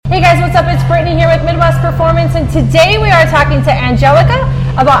Brittany here with Midwest Performance, and today we are talking to Angelica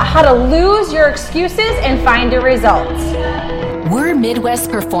about how to lose your excuses and find your results. We're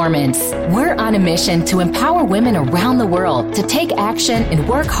Midwest Performance. We're on a mission to empower women around the world to take action and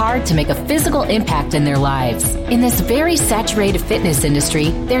work hard to make a physical impact in their lives. In this very saturated fitness industry,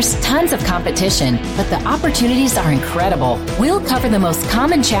 there's tons of competition, but the opportunities are incredible. We'll cover the most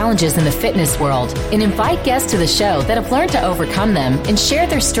common challenges in the fitness world and invite guests to the show that have learned to overcome them and share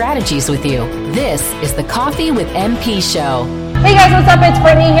their strategies with you. This is the Coffee with MP show. Hey guys, what's up? It's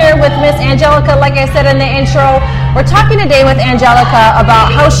Brittany here with Miss Angelica. Like I said in the intro, we're talking today with Angelica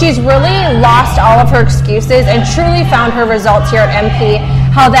about how she's really lost all of her excuses and truly found her results here at MP.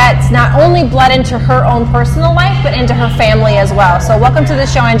 How that's not only bled into her own personal life, but into her family as well. So welcome to the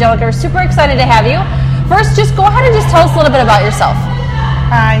show, Angelica. We're super excited to have you. First, just go ahead and just tell us a little bit about yourself.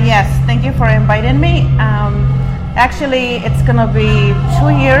 Yes, thank you for inviting me. Actually, it's going to be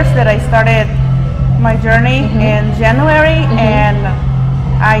 2 years that I started my journey in January, and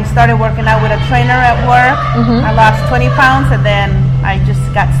I started working out with a trainer at work. I lost 20 pounds, and then I just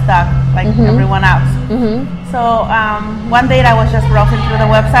got stuck like everyone else. So one day I was just browsing through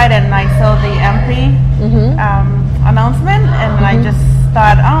the website, and I saw the MP announcement, and I just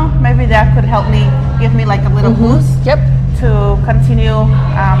thought, oh, maybe that could help me, give me like a little boost to continue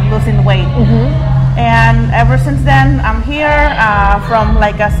losing weight. And ever since then, I'm here from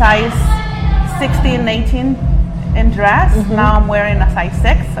like a size 16, 18 in dress. Now I'm wearing a size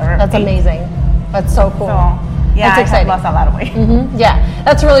 6 or That's 8. amazing. That's so cool. So, yeah, that's I have lost a lot of weight. Yeah,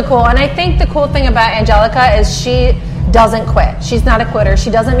 that's really cool. And I think the cool thing about Angelica is she doesn't quit. She's not a quitter.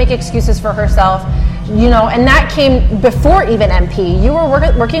 She doesn't make excuses for herself. You know, and that came before even MP. You were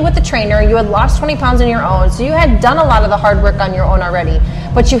working with the trainer. You had lost 20 pounds on your own. So you had done a lot of the hard work on your own already.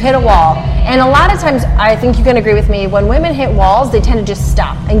 But you hit a wall. And a lot of times, I think you can agree with me, when women hit walls, they tend to just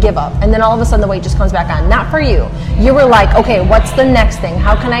stop and give up. And then all of a sudden the weight just comes back on. Not for you. You were like, okay, what's the next thing?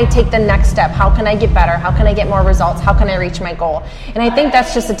 How can I take the next step? How can I get better? How can I get more results? How can I reach my goal? And I think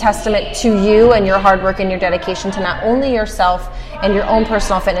that's just a testament to you and your hard work and your dedication to not only yourself and your own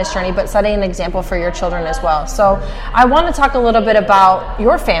personal fitness journey, but setting an example for your children as well. So I want to talk a little bit about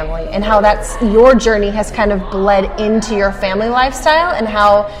your family and how that's your journey has kind of bled into your family lifestyle and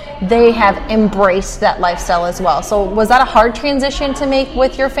how they have embraced that lifestyle as well. So was that a hard transition to make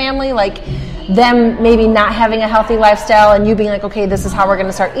with your family? Like them maybe not having a healthy lifestyle and you being like, okay, this is how we're going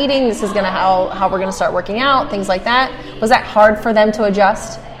to start eating. This is going to how we're going to start working out, things like that. Was that hard for them to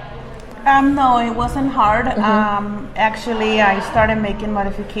adjust? No, it wasn't hard. Actually, I started making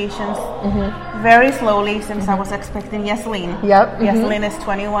modifications very slowly since I was expecting Yasleen. Yasleen is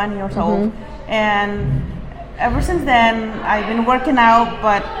 21 years old. And ever since then, I've been working out,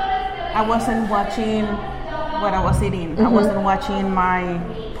 but I wasn't watching what I was eating. I wasn't watching my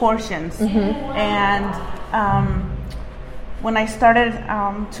portions. And when I started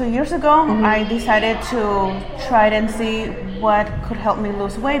 2 years ago, I decided to try it and see what could help me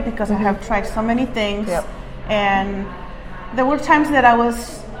lose weight because I have tried so many things. And there were times that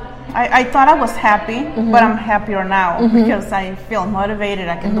I thought I was happy, but I'm happier now because I feel motivated.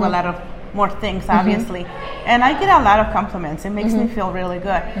 I can do a lot of more things, obviously. And I get a lot of compliments. It makes me feel really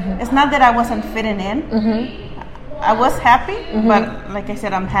good. It's not that I wasn't fitting in. I was happy, but like I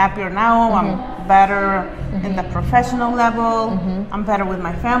said, I'm happier now. I'm better in the professional level. I'm better with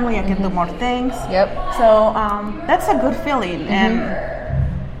my family. I can do more things. So that's a good feeling. And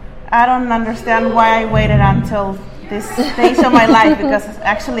I don't understand why I waited until this stage of my life because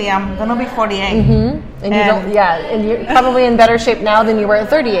actually I'm going to be 48. And you're probably in better shape now than you were at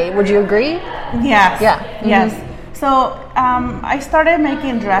 38. Would you agree? Yes. Yes. So I started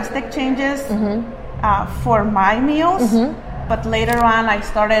making drastic changes for my meals, but later on I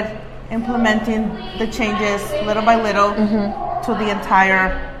started implementing the changes little by little to the entire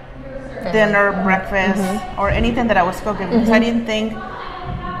dinner, breakfast, or anything that I was cooking because I didn't think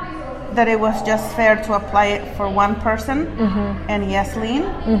that it was just fair to apply it for one person and Yasleen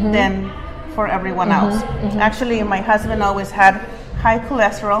than for everyone else. Actually, my husband always had high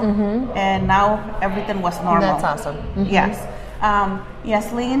cholesterol and now everything was normal. That's awesome. Yes.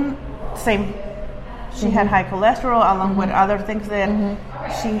 Yasleen, same. She had high cholesterol along with other things that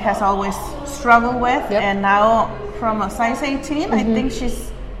she has always struggled with. And now from a size 18, I think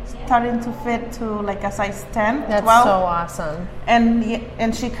she's starting to fit to like a size 10, That's 12. so awesome.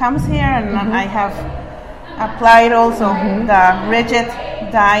 And she comes here and I have applied also the rigid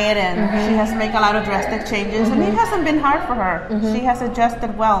diet, and she has made a lot of drastic changes, and it hasn't been hard for her. She has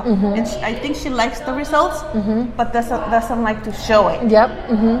adjusted well, and I think she likes the results, but doesn't like to show it. Yep.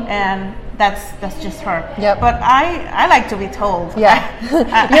 And that's just her. Yep. But I like to be told. Yeah.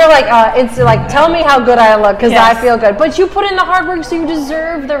 You're like, it's like, tell me how good I look because I feel good. But you put in the hard work, so you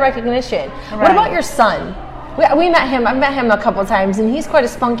deserve the recognition. Right. What about your son? We met him. I've met him a couple of times, and he's quite a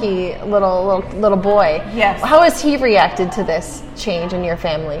spunky little boy. Yes. How has he reacted to this change in your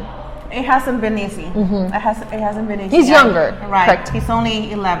family? It hasn't been easy. It hasn't been easy. He's younger. Right. Correct. He's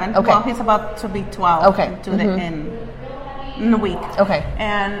only 11. Okay. Well, he's about to be 12. Okay. In a week. Okay.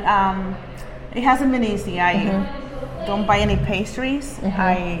 And it hasn't been easy. I don't buy any pastries.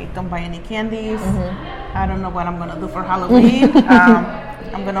 I don't buy any candies. I don't know what I'm going to do for Halloween.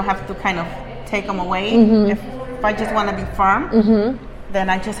 I'm going to have to kind of take them away. If I just want to be firm, then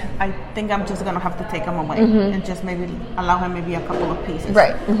I think I'm just going to have to take them away and just maybe allow him maybe a couple of pieces.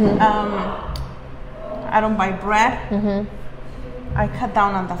 Right. I don't buy bread. I cut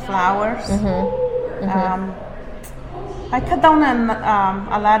down on the flours. I cut down on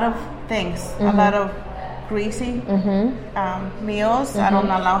a lot of things, a lot of greasy meals. I don't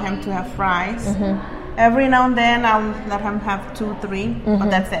allow him to have fries. Every now and then I'll let him have 2, 3, but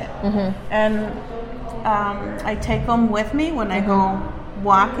that's it. And I take him with me when I go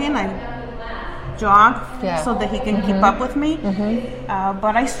walking. I jog so that he can keep up with me.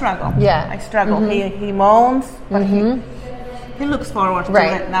 But I struggle. I struggle. He moans, but he looks forward to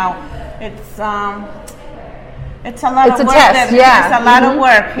it now. It's a lot of work. Test, It's a lot of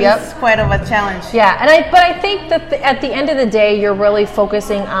work. It's quite of a challenge. Yeah, but I think that at the end of the day, you're really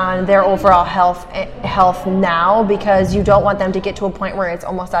focusing on their overall health now because you don't want them to get to a point where it's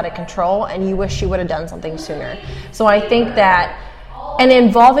almost out of control and you wish you would have done something sooner. So I think that, and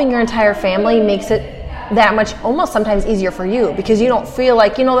involving your entire family makes it that much almost sometimes easier for you because you don't feel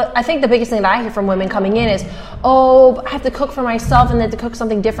like, I think the biggest thing that I hear from women coming in is, I have to cook for myself and then to cook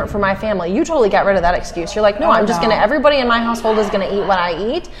something different for my family. You totally got rid of that excuse. You're like, no, everybody in my household is going to eat what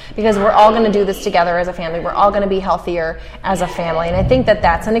I eat because we're all going to do this together as a family. We're all going to be healthier as a family. And I think that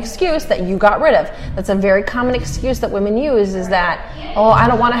that's an excuse that you got rid of. That's a very common excuse that women use is that, I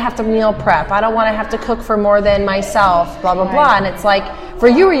don't want to have to meal prep. I don't want to have to cook for more than myself, blah, blah, blah. And it's like, for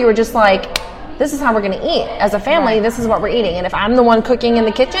you were just like, this is how we're going to eat. As a family, this is what we're eating. And if I'm the one cooking in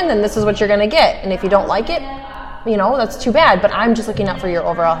the kitchen, then this is what you're going to get. And if you don't like it, that's too bad. But I'm just looking out for your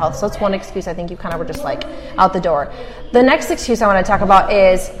overall health. So that's one excuse I think you kind of were just like out the door. The next excuse I want to talk about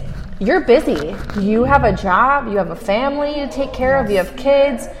is you're busy. You have a job. You have a family to take care of. You have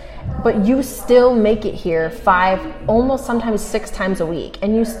kids. But you still make it here 5, almost sometimes 6 times a week.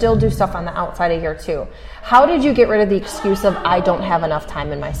 And you still do stuff on the outside of here too. How did you get rid of the excuse of I don't have enough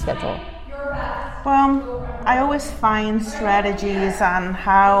time in my schedule? Well, I always find strategies on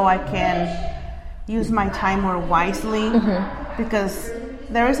how I can use my time more wisely because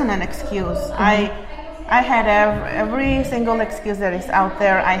there isn't an excuse. I had every single excuse that is out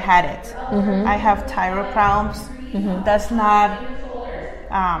there. I had it. I have thyroid problems. That's not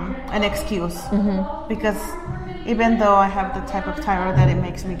an excuse because even though I have the type of thyroid that it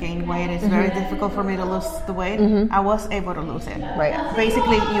makes me gain weight, it's very difficult for me to lose the weight. I was able to lose it. Right.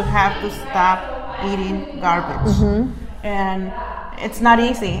 Basically, you have to stop eating garbage. And it's not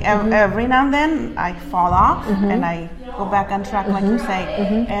easy. Every now and then, I fall off and I go back on track, like you say.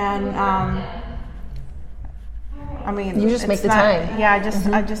 And I mean, you just make the time. Yeah,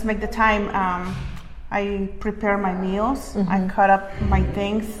 I just make the time. I prepare my meals. I cut up my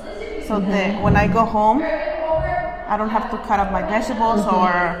things so that when I go home, I don't have to cut up my vegetables or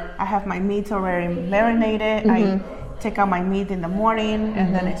I have my meat already marinated. I take out my meat in the morning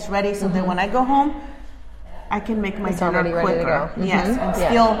and then it's ready so that when I go home, I can make my dinner quicker. Yes, and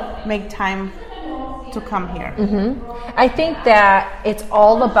still make time to come here. I think that it's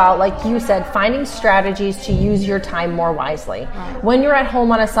all about, like you said, finding strategies to use your time more wisely. Right. When you're at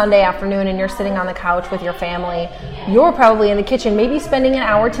home on a Sunday afternoon and you're sitting on the couch with your family, you're probably in the kitchen, maybe spending an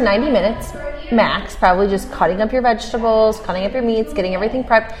hour to 90 minutes max, probably just cutting up your vegetables, cutting up your meats, getting everything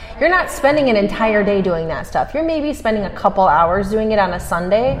prepped. You're not spending an entire day doing that stuff. You're maybe spending a couple hours doing it on a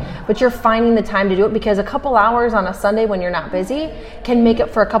Sunday, but you're finding the time to do it because a couple hours on a Sunday when you're not busy can make up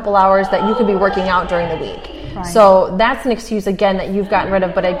for a couple hours that you could be working out during the week. Right. So that's an excuse, again, that you've gotten rid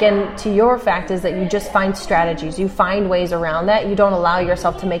of. But again, to your fact is that you just find strategies. You find ways around that. You don't allow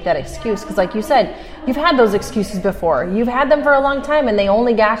yourself to make that excuse. Because like you said, you've had those excuses before. You've had them for a long time, and they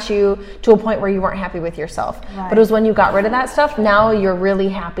only got you to a point where you weren't happy with yourself. Right. But it was when you got rid of that stuff, now you're really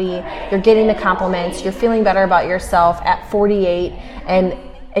happy. You're getting the compliments. You're feeling better about yourself at 48. And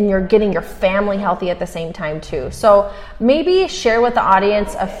and you're getting your family healthy at the same time too. So maybe share with the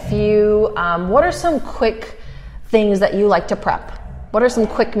audience a few, what are some quick things that you like to prep? What are some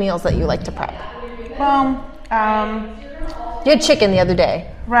quick meals that you like to prep? Well, you had chicken the other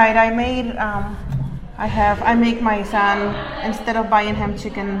day. Right, I made, I make my son, instead of buying him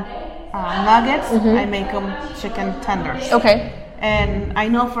chicken nuggets, I make him chicken tenders. Okay. And I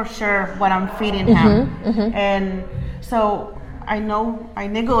know for sure what I'm feeding him. And so I know I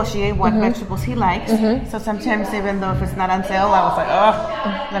negotiate what vegetables he likes. So sometimes, even though if it's not on sale, I was like,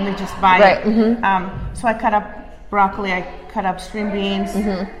 oh, let me just buy it. So I cut up broccoli, I cut up string beans.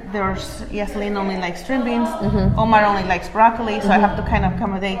 There's Yaslin only likes string beans. Omar only likes broccoli, so I have to kind of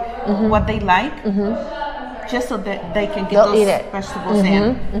accommodate what they like, just so that they can get those vegetables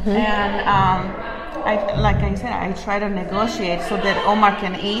in. And like I said, I try to negotiate so that Omar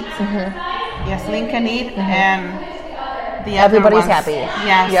can eat, Yaslin can eat, and the everybody's other ones, happy.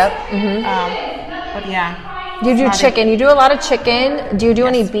 Yes. Yep. But yeah. You do chicken. You do a lot of chicken. Do you do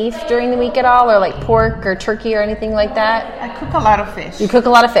any beef during the week at all, or like pork or turkey or anything like that? I cook a lot of fish. You cook a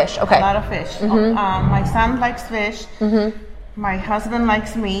lot of fish. Okay. A lot of fish. My son likes fish. My husband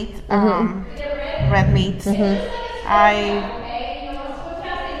likes meat, red meat. I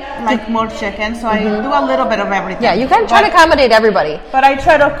like more chicken, so I do a little bit of everything. Yeah, you can try to accommodate everybody. But I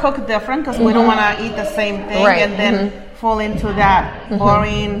try to cook different because we don't want to eat the same thing and then fall into that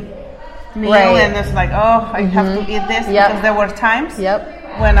boring meal and it's like, oh, I have to eat this, because there were times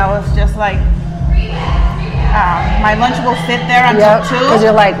when I was just like, my lunch will sit there until 2. Because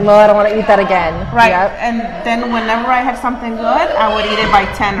you're like, no, I don't want to eat that again. Right. And then whenever I had something good, I would eat it by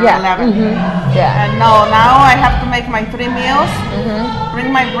 10 or 11. And now I have to make my 3 meals,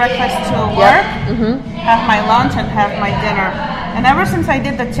 bring my breakfast to work, have my lunch, and have my dinner. And ever since I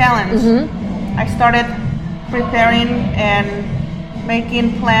did the challenge, I started preparing and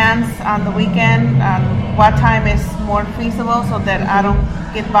making plans on the weekend on what time is more feasible so that I don't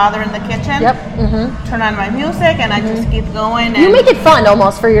get bothered in the kitchen. Turn on my music and I just keep going. You make it fun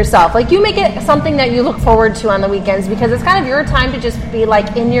almost for yourself. Like you make it something that you look forward to on the weekends, because it's kind of your time to just be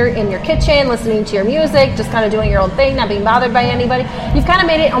like in your kitchen, listening to your music, just kind of doing your own thing, not being bothered by anybody. You've kind of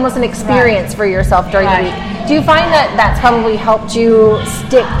made it almost an experience for yourself during the week. Do you find that that's probably helped you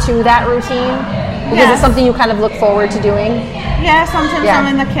stick to that routine? Because it's something you kind of look forward to doing? Yeah, sometimes I'm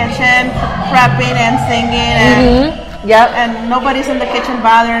in the kitchen prepping and singing and nobody's in the kitchen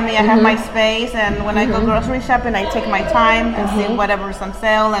bothering me. I have my space, and when I go grocery shopping, I take my time and see whatever's on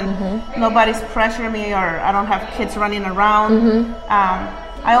sale, and nobody's pressuring me, or I don't have kids running around.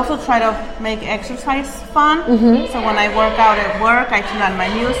 I also try to make exercise fun. So when I work out at work, I turn on my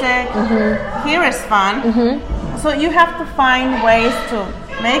music. Here is fun. So you have to find ways to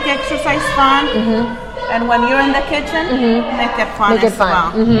make exercise fun. And when you're in the kitchen, make it fun as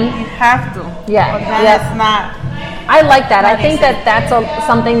well. You have to. It's not. I like that. I think that's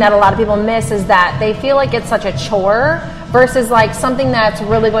something that a lot of people miss, is that they feel like it's such a chore versus like something that's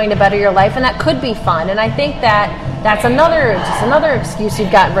really going to better your life, and that could be fun. And I think that's another excuse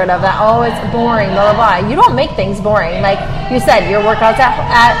you've gotten rid of, that, oh, it's boring, blah, blah, blah. You don't make things boring. Like you said, your workouts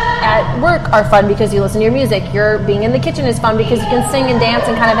at work are fun because you listen to your music. Your being in the kitchen is fun because you can sing and dance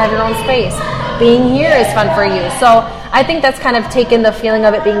and kind of have your own space. Being here is fun for you. So I think that's kind of taken the feeling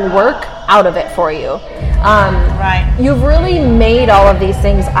of it being work out of it for you. You've really made all of these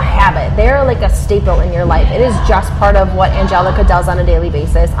things a habit. They're like a staple in your life. It is just part of what Angelica does on a daily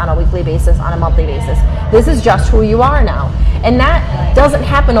basis, on a weekly basis, on a monthly basis. This is just who you are now. And that doesn't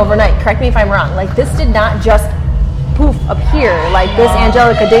happen overnight. Correct me if I'm wrong. Like, this did not just poof appear like this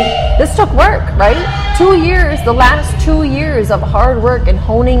Angelica did. This took work, right? 2 years, the last 2 years of hard work and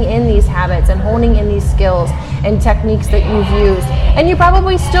honing in these habits and honing in these skills and techniques that you've used. And you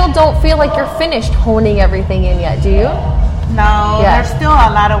probably still don't feel like you're finished honing everything in yet, do you? No, there's still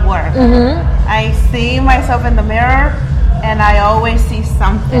a lot of work. I see myself in the mirror and I always see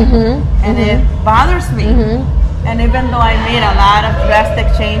something and it bothers me. And even though I made a lot of drastic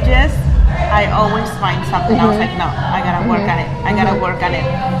changes, I always find something. I was like, no, I gotta work on it. I gotta work on it.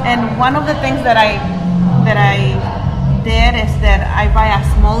 And one of the things that I did is that I buy a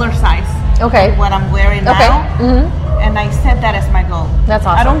smaller size of what I'm wearing now, and I set that as my goal. That's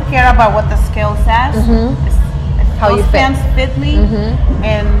awesome. I don't care about what the scale says. If how those pants fit me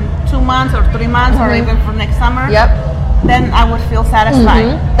in 2 months or 3 months or even for next summer, then I would feel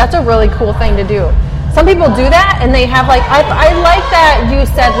satisfied. That's a really cool thing to do. Some people do that and they have like, I like that you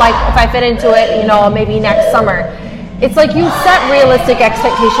said, like, if I fit into it, you know, maybe next summer. It's like you set realistic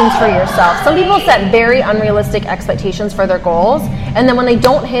expectations for yourself. Some people set very unrealistic expectations for their goals, and then when they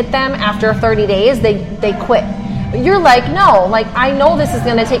don't hit them after 30 days, they quit. You're like, no, like I know this is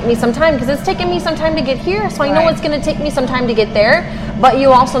going to take me some time because it's taken me some time to get here, so I know it's going to take me some time to get there. But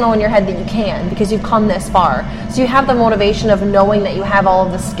you also know in your head that you can because you've come this far. So you have the motivation of knowing that you have all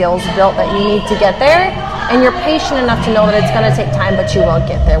of the skills built that you need to get there, and you're patient enough to know that it's going to take time, but you will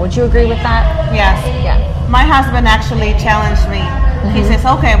get there. Would you agree with that? Yes. Yeah. My husband actually challenged me. He says,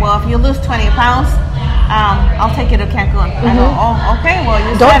 okay, well, if you lose 20 pounds, I'll take you to Cancun. I go, oh, okay, well,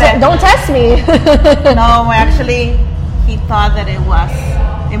 you said it. Don't test me. No, actually, he thought that it was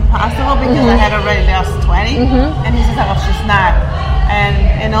impossible because I had already lost 20. And he says, oh, she's not. And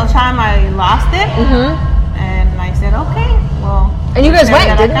in no time, I lost it. And I said, okay, well. And you guys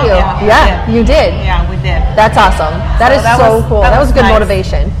went, didn't you? Yeah, you did. Yeah, we did. That's awesome. That is so cool. That was good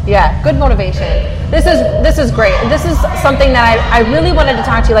motivation. Yeah, good motivation. This is great. This is something that I really wanted to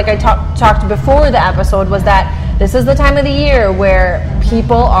talk to you, like I talked before the episode, was that this is the time of the year where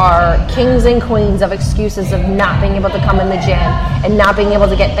people are kings and queens of excuses of not being able to come in the gym and not being able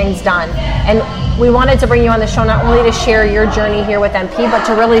to get things done. And we wanted to bring you on the show not only to share your journey here with MP, but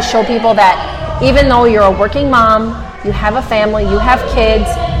to really show people that even though you're a working mom, you have a family, you have kids,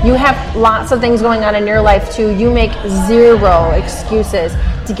 you have lots of things going on in your life too. You make zero excuses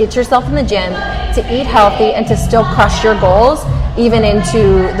to get yourself in the gym, to eat healthy, and to still crush your goals even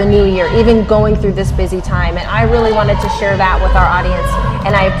into the new year, even going through this busy time. And I really wanted to share that with our audience.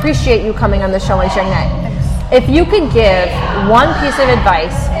 And I appreciate you coming on the show and sharing that. If you could give one piece of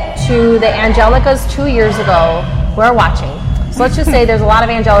advice to the Angelicas 2 years ago who are watching, so let's just say there's a lot of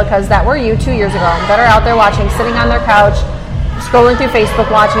Angelicas that were you 2 years ago that are out there watching, sitting on their couch, scrolling through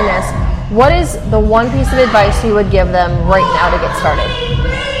Facebook, watching this. What is the one piece of advice you would give them right now to get started?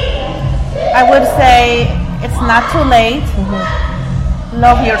 I would say it's not too late.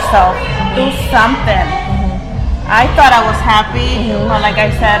 Love yourself. Do something. I thought I was happy, but like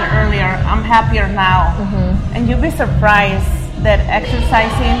I said earlier, I'm happier now. And you'll be surprised that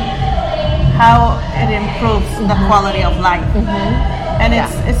exercising, how it improves the quality of life. And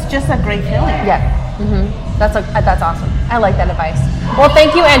it's just a great feeling. Yeah. That's awesome. I like that advice. Well,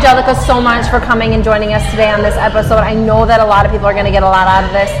 thank you, Angelica, so much for coming and joining us today on this episode. I know that a lot of people are going to get a lot out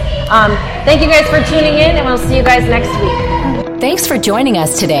of this. Thank you guys for tuning in, and we'll see you guys next week. Thanks for joining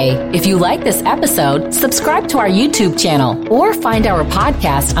us today. If you like this episode, subscribe to our YouTube channel or find our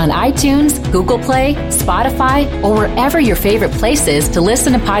podcast on iTunes, Google Play, Spotify, or wherever your favorite places to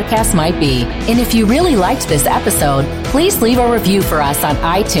listen to podcasts might be. And if you really liked this episode, please leave a review for us on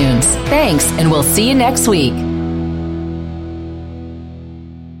iTunes. Thanks, and we'll see you next week.